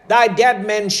dead. Thy dead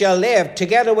men shall live.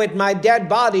 Together with my dead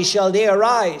body shall they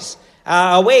arise.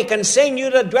 Awake and sing, you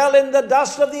that dwell in the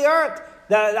dust of the earth,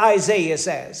 that Isaiah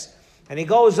says. And he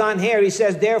goes on here, he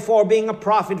says, therefore being a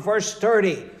prophet, verse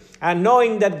 30, and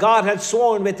knowing that God had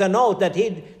sworn with an oath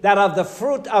that of the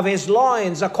fruit of his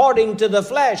loins, according to the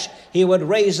flesh, he would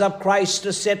raise up Christ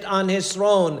to sit on his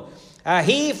throne.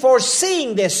 He,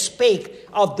 foreseeing this, spake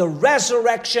of the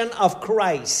resurrection of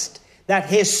Christ, that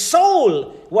his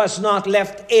soul was not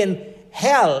left in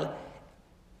hell,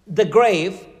 the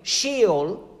grave,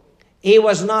 Sheol. He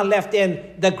was not left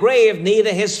in the grave,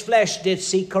 neither his flesh did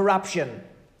see corruption.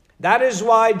 That is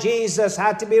why Jesus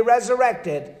had to be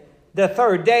resurrected the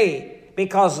third day.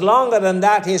 because longer than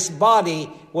that his body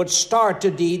would start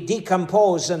to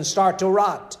decompose and start to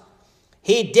rot.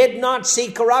 He did not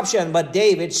see corruption, but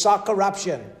David saw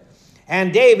corruption.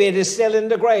 And David is still in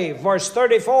the grave. Verse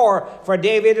 34, for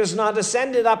David is not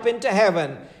ascended up into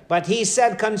heaven, but he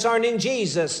said concerning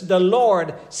Jesus, the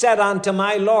Lord said unto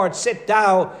my Lord, sit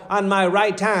thou on my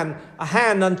right hand,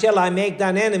 until I make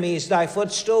thine enemies thy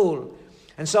footstool.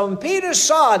 And so when Peter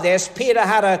saw this, Peter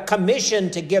had a commission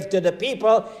to give to the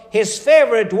people. His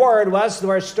favorite word was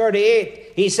verse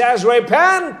 38. He says,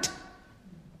 repent.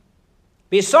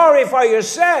 Be sorry for your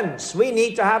sins. We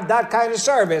need to have that kind of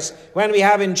service when we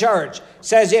have in church. It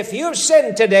says, if you've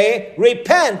sinned today,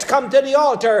 repent, come to the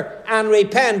altar and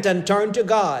repent and turn to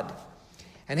God.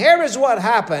 And here is what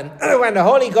happened when the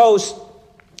Holy Ghost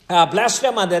blessed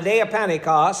them on the day of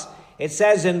Pentecost. It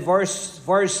says in verse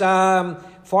 41,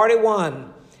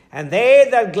 and they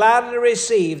that gladly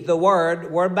received the word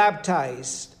were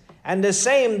baptized, and the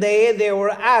same day they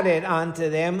were added unto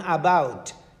them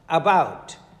about,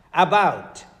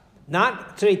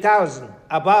 not 3,000,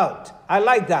 about. I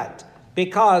like that,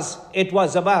 because it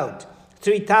was about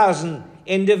 3,000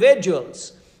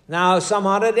 individuals. Now, some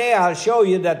other day I'll show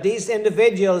you that these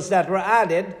individuals that were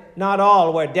added, not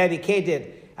all were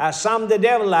dedicated. Some the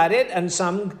devil added, and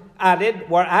some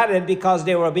were added because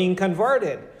they were being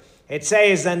converted. It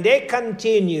says, and they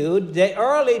continued, the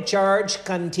early church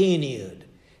continued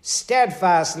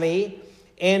steadfastly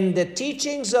in the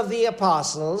teachings of the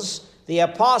apostles'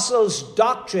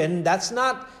 doctrine. That's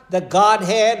not the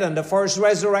Godhead and the first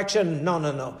resurrection.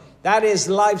 No. That is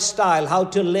lifestyle, how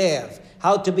to live,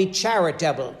 how to be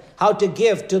charitable, how to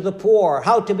give to the poor,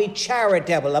 how to be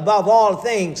charitable. Above all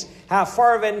things, have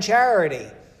fervent charity.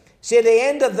 See, the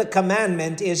end of the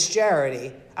commandment is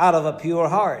charity out of a pure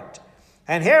heart.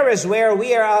 And here is where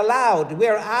we are allowed, we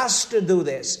are asked to do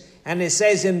this. And it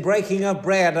says in breaking of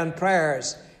bread and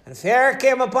prayers, and fear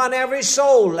came upon every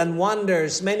soul, and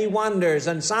wonders, many wonders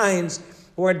and signs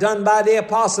were done by the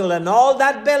apostle. And all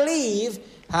that believe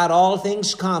had all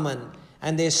things common,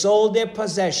 and they sold their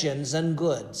possessions and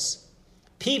goods.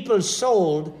 People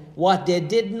sold what they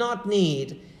did not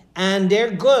need, and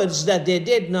their goods that they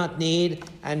did not need,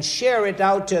 and share it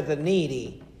out to the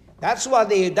needy. That's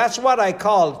what I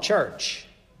call church.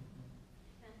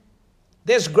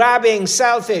 This grabbing,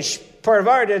 selfish,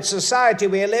 perverted society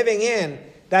we are living in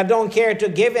that don't care to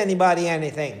give anybody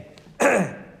anything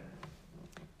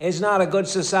is not a good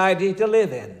society to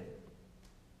live in.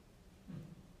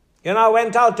 You know, I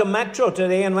went out to Metro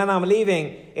today, and when I'm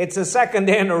leaving, it's the second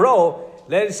day in a row.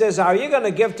 Lady says, are you going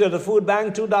to give to the food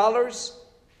bank $2?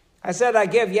 I said, I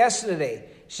gave yesterday.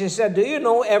 She said, do you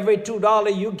know every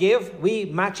 $2 you give, we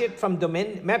match it from the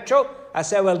Metro? I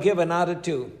said, well, give another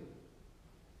 $2.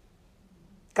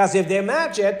 Because if they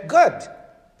match it, good.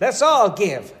 Let's all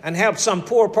give and help some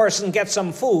poor person get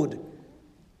some food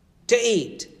to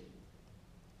eat.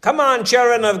 Come on,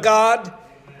 children of God.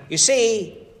 You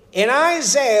see, in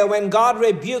Isaiah, when God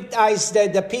rebuked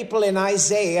the people in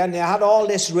Isaiah, and they had all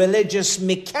this religious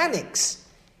mechanics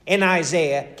in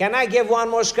Isaiah. Can I give one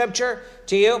more scripture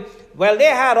to you? Well, they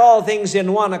had all things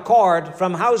in one accord.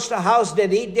 From house to house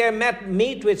they'd eat their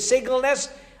meat with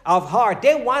singleness of heart.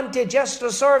 They wanted just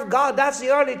to serve God. That's the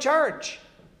early church.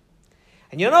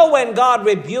 And you know, when God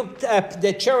rebuked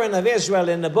the children of Israel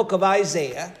in the book of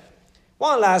Isaiah,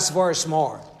 one last verse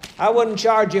more. I wouldn't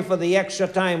charge you for the extra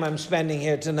time I'm spending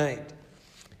here tonight.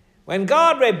 When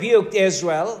God rebuked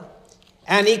Israel,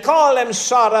 and he called them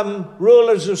Sodom,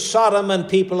 rulers of Sodom and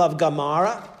people of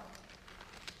Gomorrah,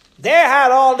 they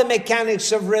had all the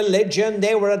mechanics of religion.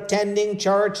 They were attending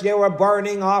church. They were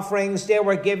burning offerings. They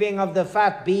were giving of the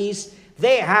fat beast.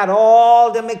 They had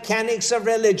all the mechanics of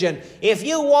religion. If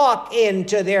you walk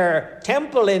into their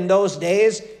temple in those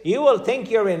days, you will think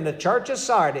you're in the church of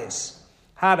Sardis.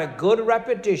 Had a good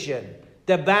reputation.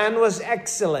 The band was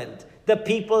excellent. The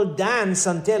people danced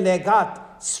until they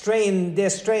strained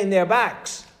their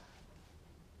backs.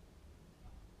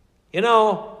 You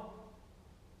know,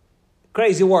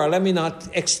 crazy world. Let me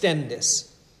not extend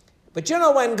this. But you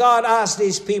know, when God asked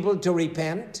these people to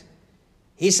repent,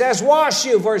 he says, wash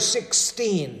you, verse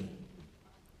 16.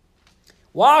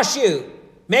 Wash you,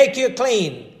 make you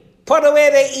clean. Put away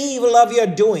the evil of your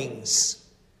doings.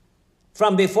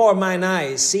 From before mine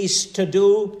eyes, cease to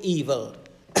do evil.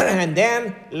 And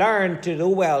then learn to do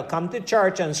well. Come to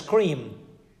church and scream.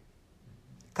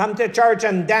 Come to church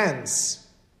and dance.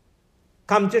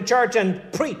 Come to church and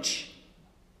preach.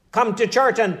 Come to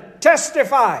church and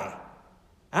testify.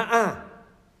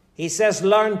 He says,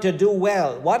 learn to do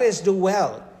well. What is do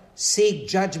well? Seek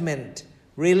judgment.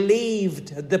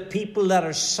 Relieve the people that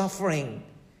are suffering.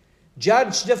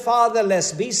 Judge the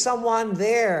fatherless. Be someone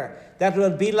there that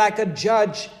will be like a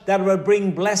judge that will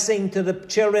bring blessing to the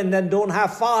children that don't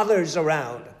have fathers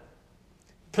around.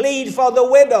 Plead for the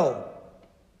widow.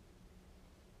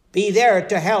 Be there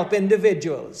to help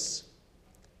individuals.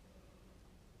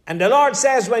 And the Lord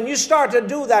says, when you start to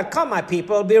do that, come, my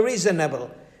people, be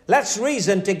reasonable. Let's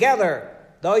reason together.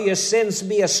 Though your sins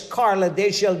be as scarlet,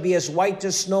 they shall be as white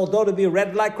as snow. Though they be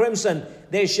red like crimson,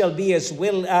 they shall be as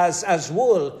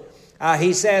wool.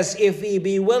 He says, if ye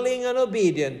be willing and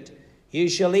obedient, you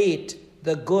shall eat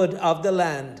the good of the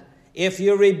land. If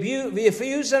you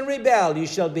refuse and rebel, you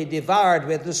shall be devoured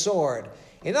with the sword.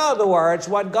 In other words,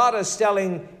 what God is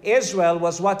telling Israel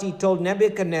was what he told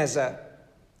Nebuchadnezzar.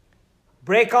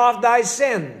 Break off thy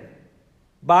sin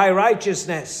by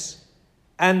righteousness,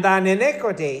 and thine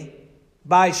iniquity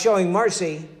by showing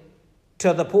mercy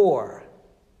to the poor.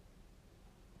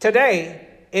 Today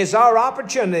is our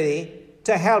opportunity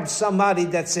to help somebody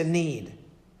that's in need.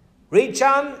 Reach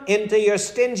on into your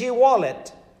stingy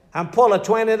wallet and pull a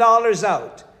 $20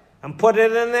 out and put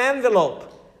it in an envelope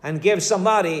and give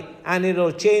somebody, and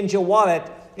it'll change your wallet.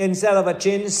 Instead of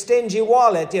a stingy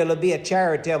wallet, it'll be a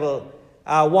charitable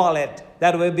wallet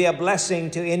that will be a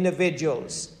blessing to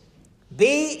individuals.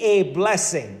 Be a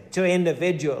blessing to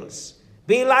individuals.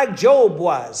 Be like Job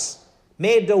was.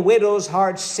 Made the widow's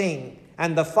heart sing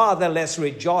and the fatherless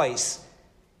rejoice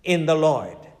in the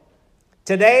Lord.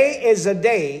 Today is a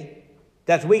day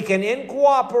that we can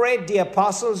incorporate the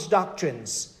apostles'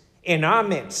 doctrines in our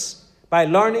midst by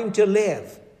learning to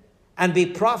live and be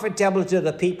profitable to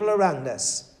the people around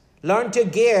us. Learn to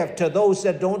give to those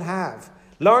that don't have.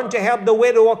 Learn to help the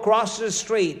widow across the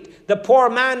street. The poor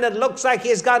man that looks like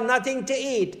he's got nothing to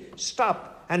eat.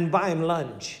 Stop and buy him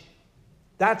lunch.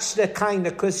 That's the kind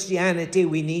of Christianity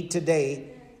we need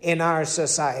today in our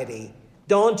society.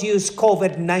 Don't use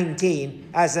COVID-19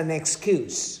 as an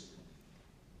excuse.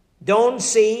 Don't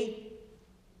see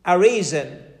a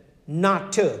reason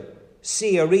not to.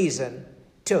 See a reason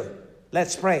to.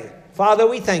 Let's pray. Father,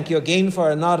 we thank you again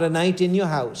for another night in your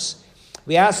house.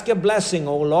 We ask your blessing,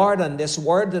 O Lord, on this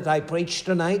word that I preached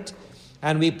tonight.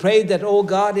 And we pray that, O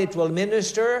God, it will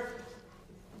minister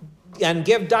and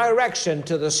give direction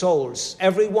to the souls,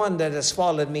 everyone that has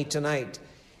followed me tonight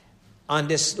on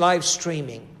this live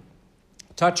streaming.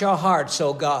 Touch our hearts,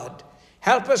 O God.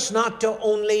 Help us not to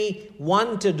only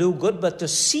want to do good, but to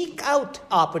seek out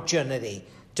opportunity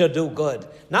to do good.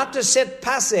 Not to sit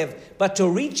passive, but to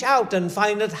reach out and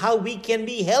find out how we can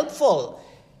be helpful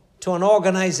to an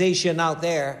organization out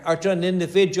there or to an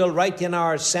individual right in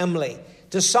our assembly,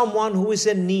 to someone who is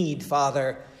in need,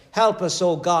 Father. Help us,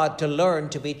 O God, to learn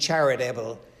to be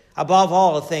charitable. Above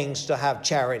all things, to have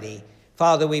charity.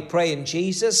 Father, we pray in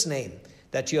Jesus' name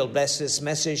that you'll bless this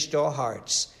message to our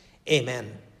hearts.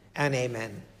 Amen and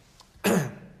amen.